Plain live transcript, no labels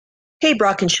Hey,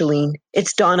 Brock and Shalene.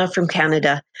 It's Donna from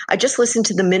Canada. I just listened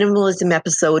to the minimalism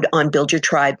episode on Build Your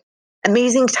Tribe.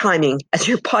 Amazing timing, as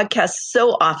your podcasts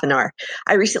so often are.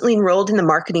 I recently enrolled in the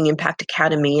Marketing Impact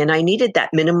Academy, and I needed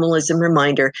that minimalism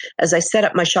reminder as I set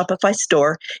up my Shopify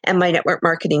store and my network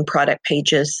marketing product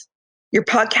pages. Your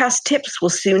podcast tips will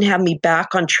soon have me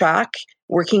back on track,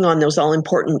 working on those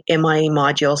all-important MIA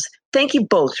modules. Thank you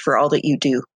both for all that you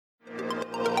do.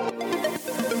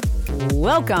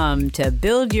 Welcome to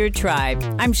Build Your Tribe.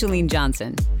 I'm Shalene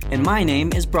Johnson. And my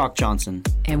name is Brock Johnson.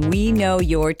 And we know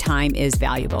your time is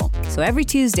valuable. So every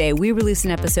Tuesday, we release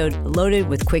an episode loaded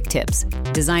with quick tips,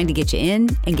 designed to get you in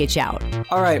and get you out.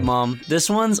 All right, Mom, this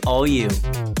one's all you.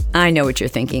 I know what you're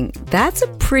thinking. That's a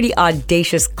pretty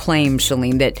audacious claim,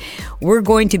 Shalene, that we're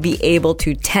going to be able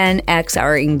to 10x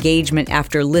our engagement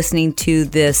after listening to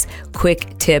this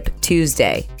Quick Tip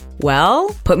Tuesday. Well,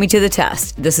 put me to the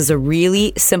test. This is a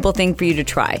really simple thing for you to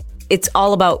try. It's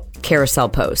all about carousel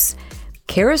posts.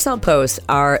 Carousel posts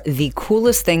are the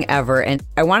coolest thing ever, and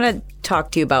I want to talk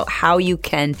to you about how you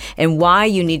can and why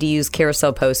you need to use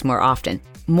carousel posts more often.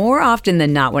 More often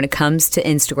than not, when it comes to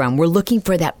Instagram, we're looking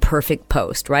for that perfect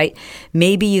post, right?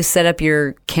 Maybe you set up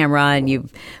your camera and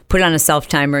you've put on a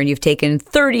self-timer and you've taken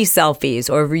 30 selfies,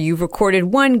 or you've recorded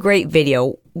one great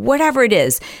video, whatever it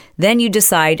is. Then you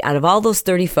decide out of all those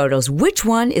 30 photos, which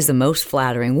one is the most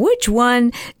flattering? Which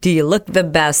one do you look the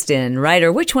best in, right?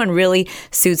 Or which one really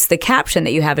suits the caption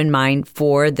that you have in mind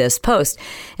for this post?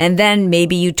 And then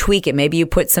maybe you tweak it. Maybe you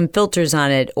put some filters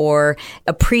on it or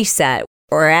a preset,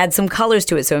 or add some colors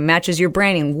to it so it matches your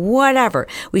branding, whatever.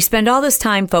 We spend all this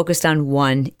time focused on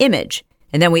one image,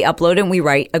 and then we upload it and we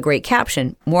write a great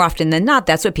caption. More often than not,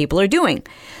 that's what people are doing.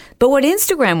 But what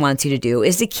Instagram wants you to do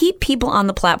is to keep people on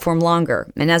the platform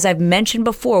longer. And as I've mentioned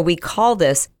before, we call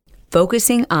this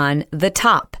focusing on the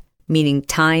top, meaning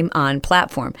time on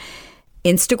platform.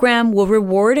 Instagram will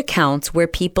reward accounts where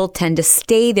people tend to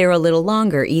stay there a little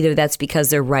longer. Either that's because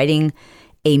they're writing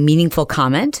a meaningful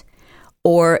comment,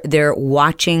 or they're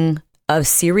watching a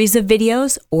series of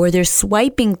videos, or they're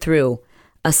swiping through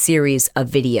a series of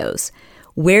videos.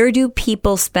 Where do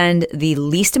people spend the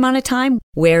least amount of time?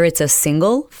 Where it's a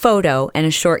single photo and a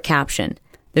short caption.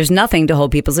 There's nothing to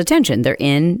hold people's attention. They're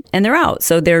in and they're out,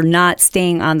 so they're not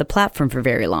staying on the platform for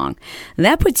very long. And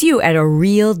that puts you at a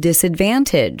real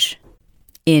disadvantage.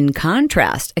 In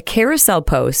contrast, a carousel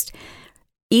post,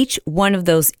 each one of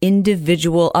those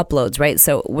individual uploads, right?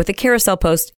 So with a carousel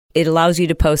post, it allows you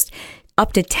to post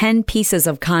up to 10 pieces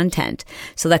of content.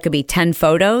 So that could be 10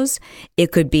 photos.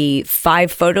 It could be 5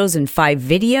 photos and 5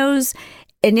 videos.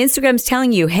 And Instagram's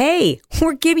telling you, hey,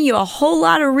 we're giving you a whole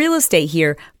lot of real estate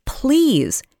here.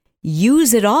 Please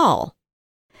use it all.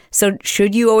 So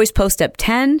should you always post up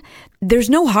 10? There's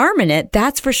no harm in it.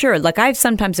 That's for sure. Like I've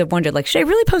sometimes have wondered, like, should I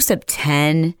really post up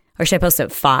 10 or should I post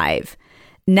up 5?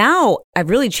 Now I've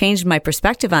really changed my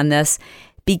perspective on this,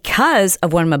 because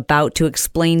of what I'm about to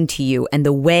explain to you and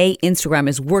the way Instagram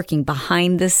is working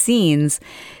behind the scenes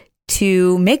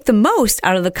to make the most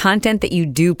out of the content that you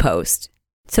do post.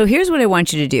 So here's what I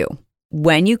want you to do.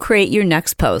 When you create your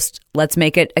next post, let's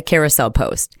make it a carousel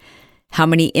post. How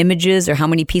many images or how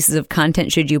many pieces of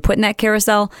content should you put in that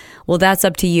carousel? Well, that's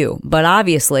up to you. But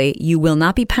obviously, you will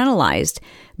not be penalized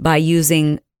by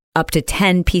using up to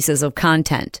 10 pieces of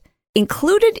content.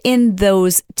 Included in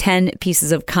those 10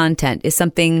 pieces of content is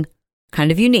something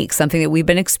kind of unique, something that we've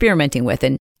been experimenting with.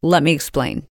 And let me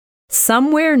explain.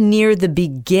 Somewhere near the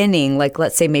beginning, like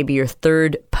let's say maybe your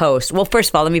third post. Well, first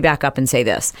of all, let me back up and say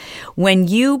this. When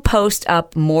you post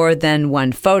up more than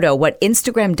one photo, what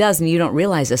Instagram does, and you don't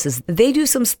realize this, is they do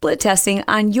some split testing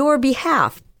on your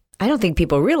behalf. I don't think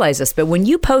people realize this, but when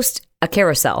you post a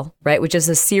carousel, right, which is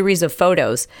a series of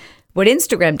photos, what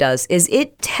Instagram does is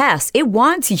it tests, it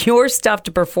wants your stuff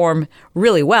to perform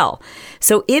really well.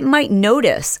 So it might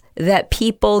notice that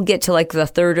people get to like the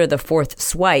third or the fourth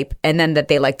swipe and then that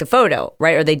they like the photo,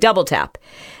 right? Or they double tap.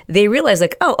 They realize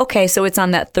like, oh, okay, so it's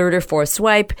on that third or fourth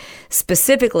swipe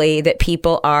specifically that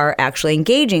people are actually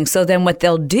engaging. So then what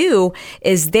they'll do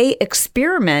is they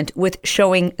experiment with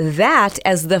showing that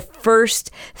as the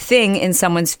first thing in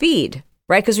someone's feed,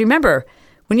 right? Because remember,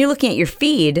 when you're looking at your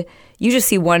feed, you just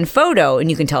see one photo and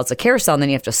you can tell it's a carousel and then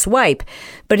you have to swipe.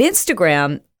 But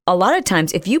Instagram, a lot of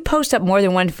times, if you post up more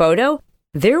than one photo,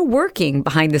 they're working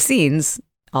behind the scenes,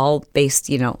 all based,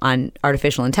 on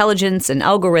artificial intelligence and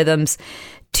algorithms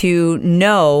to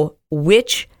know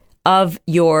which of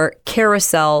your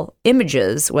carousel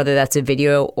images, whether that's a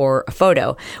video or a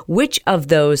photo, which of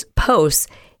those posts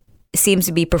seems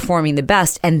to be performing the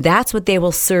best. And that's what they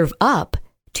will serve up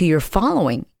to your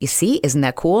following. You see, isn't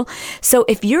that cool? So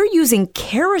if you're using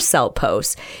carousel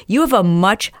posts, you have a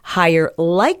much higher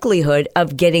likelihood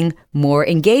of getting more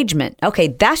engagement. Okay,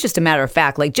 that's just a matter of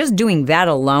fact. Like just doing that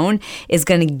alone is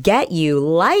going to get you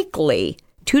likely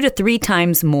 2 to 3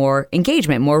 times more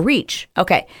engagement, more reach.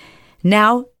 Okay,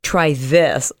 now try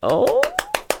this. Oh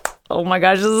my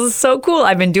gosh, this is so cool.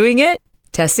 I've been doing it.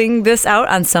 Testing this out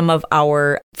on some of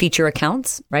our feature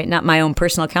accounts, right? Not my own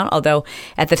personal account, although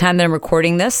at the time that I'm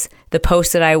recording this, the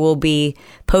post that I will be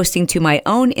posting to my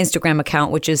own Instagram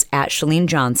account, which is at Chalene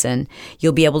Johnson,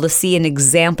 you'll be able to see an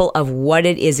example of what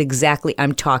it is exactly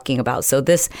I'm talking about. So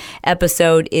this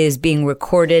episode is being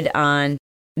recorded on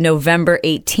November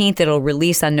 18th. It'll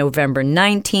release on November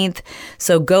 19th.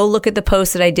 So go look at the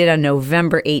post that I did on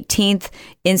November 18th,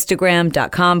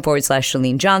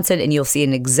 Instagram.com/Chalene Johnson, and you'll see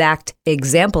an exact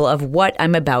example of what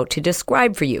I'm about to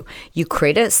describe for you. You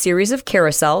create a series of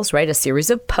carousels, right? A series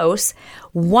of posts.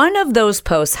 One of those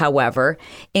posts, however,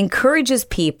 encourages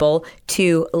people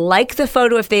to like the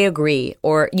photo if they agree,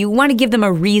 or you want to give them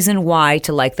a reason why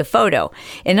to like the photo.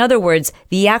 In other words,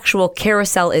 the actual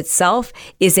carousel itself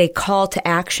is a call to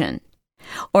action.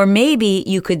 Or maybe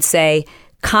you could say,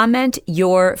 comment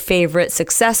your favorite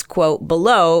success quote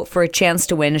below for a chance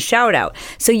to win a shout out.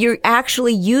 So you're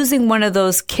actually using one of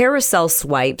those carousel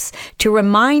swipes to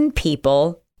remind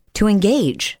people to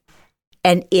engage.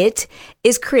 And it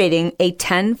is creating a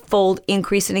 10-fold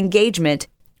increase in engagement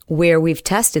where we've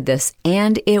tested this,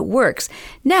 and it works.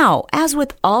 Now, as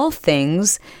with all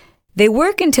things, they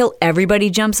work until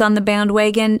everybody jumps on the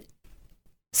bandwagon.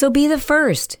 So be the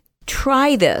first.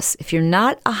 Try this. If you're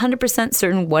not 100%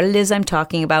 certain what it is I'm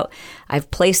talking about, I've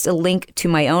placed a link to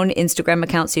my own Instagram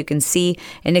account so you can see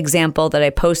an example that I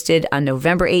posted on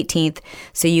November 18th,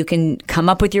 so you can come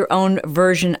up with your own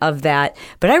version of that.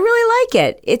 But I really like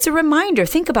it. It's a reminder.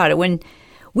 Think about it. When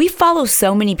we follow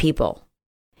so many people,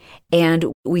 and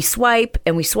we swipe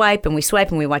and we swipe and we swipe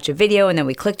and we watch a video and then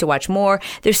we click to watch more.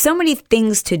 There's so many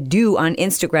things to do on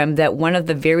Instagram that one of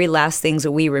the very last things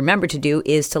that we remember to do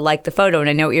is to like the photo. And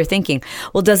I know what you're thinking.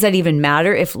 Well, does that even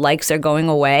matter if likes are going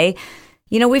away?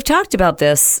 You know, we've talked about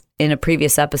this in a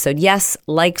previous episode. Yes,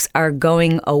 likes are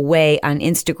going away on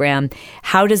Instagram.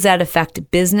 How does that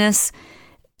affect business?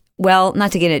 Well,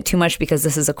 not to get into too much because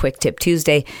this is a Quick Tip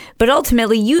Tuesday, but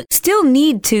ultimately you still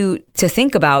need to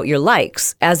think about your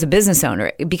likes as a business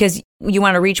owner because you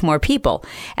want to reach more people.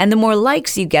 And the more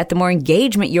likes you get, the more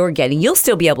engagement you're getting. You'll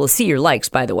still be able to see your likes,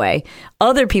 by the way.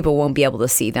 Other people won't be able to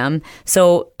see them.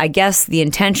 So I guess the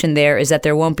intention there is that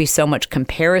there won't be so much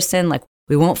comparison. Like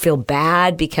we won't feel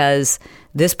bad because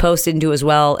this post didn't do as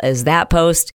well as that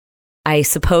post. I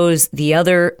suppose the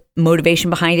other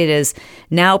motivation behind it is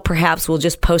now perhaps we'll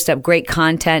just post up great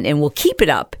content and we'll keep it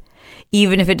up,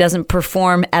 even if it doesn't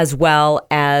perform as well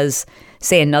as,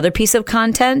 say, another piece of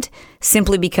content,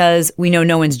 simply because we know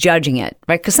no one's judging it,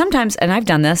 right? Because sometimes, and I've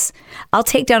done this, I'll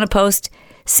take down a post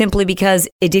simply because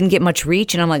it didn't get much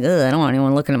reach. And I'm like, I don't want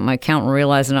anyone looking at my account and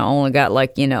realizing I only got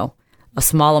a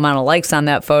small amount of likes on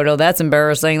that photo. That's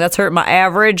embarrassing. That's hurt my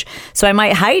average. So I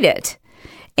might hide it.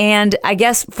 And I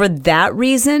guess for that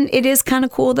reason, it is kind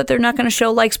of cool that they're not going to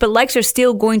show likes, but likes are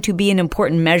still going to be an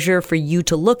important measure for you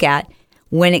to look at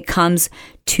when it comes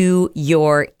to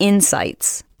your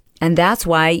insights. And that's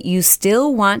why you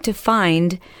still want to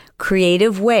find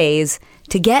creative ways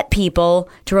to get people,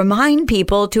 to remind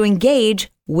people to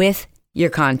engage with your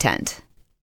content.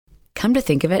 Come to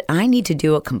think of it, I need to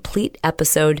do a complete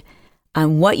episode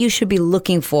on what you should be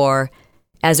looking for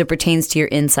as it pertains to your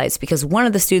insights, because one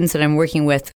of the students that I'm working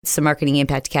with, it's a Marketing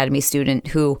Impact Academy student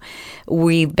who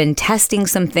we've been testing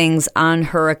some things on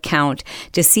her account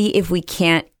to see if we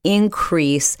can't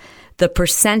increase the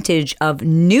percentage of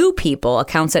new people,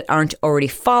 accounts that aren't already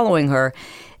following her,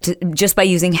 just by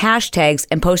using hashtags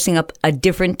and posting up a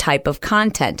different type of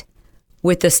content.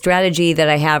 With the strategy that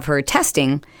I have her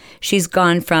testing, she's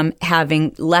gone from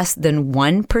having less than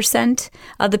 1%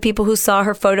 of the people who saw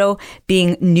her photo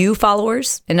being new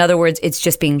followers. In other words, it's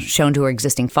just being shown to her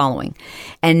existing following.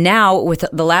 And now with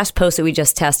the last post that we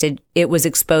just tested, it was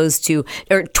exposed to,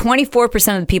 or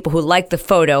 24% of the people who liked the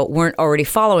photo weren't already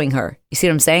following her. You see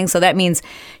what I'm saying? So that means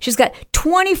she's got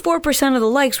 24% of the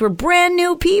likes were brand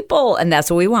new people. And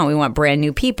that's what we want. We want brand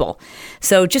new people.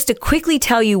 So just to quickly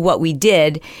tell you what we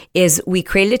did is we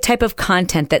created a type of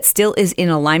content that still is in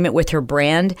alignment with her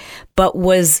brand, but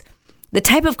was the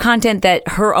type of content that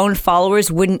her own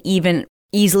followers wouldn't even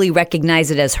easily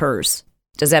recognize it as hers.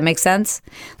 Does that make sense?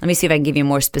 Let me see if I can give you a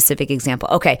more specific example.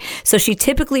 Okay, so she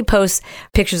typically posts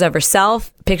pictures of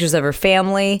herself, pictures of her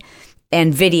family,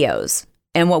 and videos.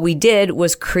 And what we did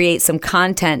was create some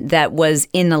content that was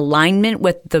in alignment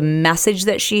with the message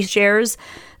that she shares,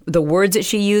 the words that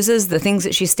she uses, the things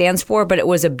that she stands for, but it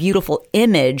was a beautiful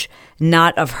image,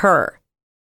 not of her.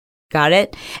 Got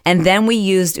it? And then we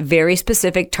used very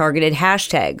specific targeted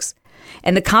hashtags.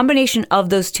 And the combination of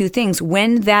those two things,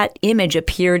 when that image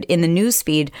appeared in the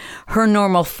newsfeed, her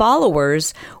normal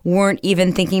followers weren't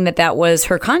even thinking that that was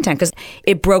her content because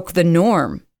it broke the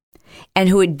norm. And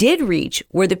who it did reach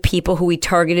were the people who we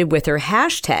targeted with her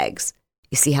hashtags.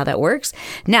 You see how that works?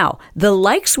 Now, the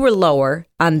likes were lower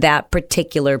on that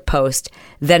particular post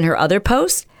than her other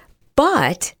posts,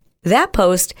 but that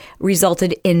post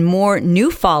resulted in more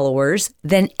new followers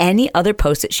than any other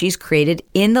post that she's created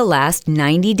in the last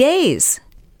 90 days.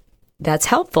 That's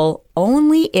helpful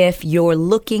only if you're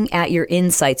looking at your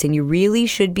insights, and you really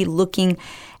should be looking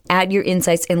at your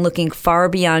insights and looking far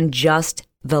beyond just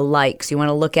the likes. You want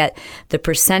to look at the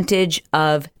percentage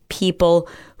of people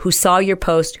who saw your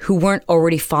post who weren't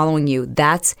already following you.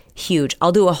 That's huge.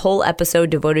 I'll do a whole episode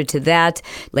devoted to that.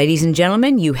 Ladies and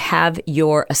gentlemen, you have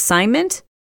your assignment.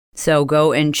 So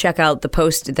go and check out the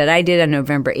post that I did on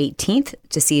November 18th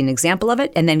to see an example of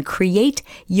it, and then create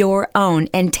your own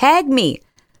and tag me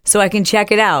so I can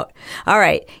check it out. All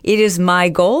right. It is my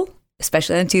goal,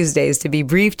 especially on Tuesdays, to be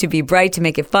brief, to be bright, to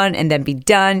make it fun, and then be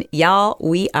done. Y'all,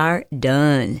 we are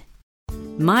done.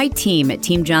 My team at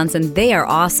Team Johnson, they are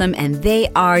awesome, and they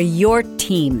are your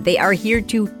team. They are here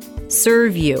to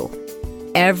serve you.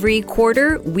 Every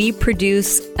quarter, we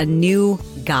produce a new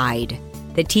guide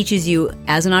that teaches you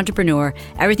as an entrepreneur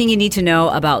everything you need to know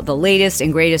about the latest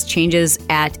and greatest changes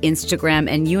at Instagram.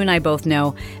 And you and I both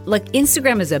know, like,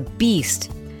 Instagram is a beast.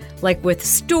 Like with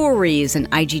stories and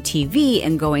IGTV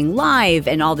and going live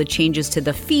and all the changes to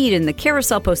the feed and the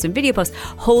carousel posts and video posts.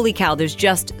 Holy cow, there's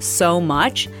just so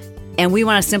much. And we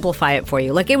want to simplify it for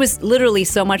you. Like, it was literally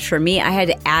so much for me. I had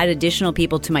to add additional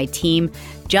people to my team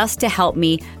just to help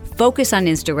me focus on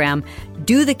Instagram,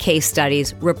 do the case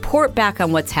studies, report back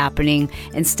on what's happening.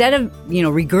 Instead of,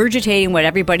 regurgitating what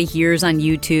everybody hears on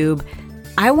YouTube,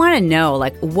 I want to know,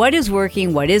 like, what is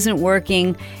working, what isn't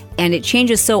working. And it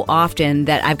changes so often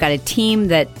that I've got a team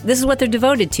that this is what they're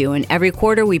devoted to. And every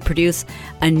quarter we produce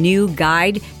a new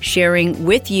guide sharing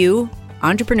with you,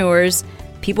 entrepreneurs,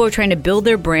 people who are trying to build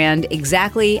their brand,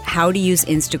 exactly how to use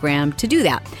Instagram to do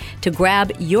that. To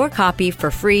grab your copy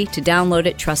for free, to download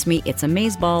it, trust me, it's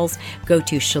amazeballs. Go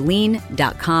to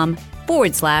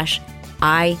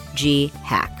Chalene.com/IG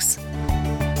hacks.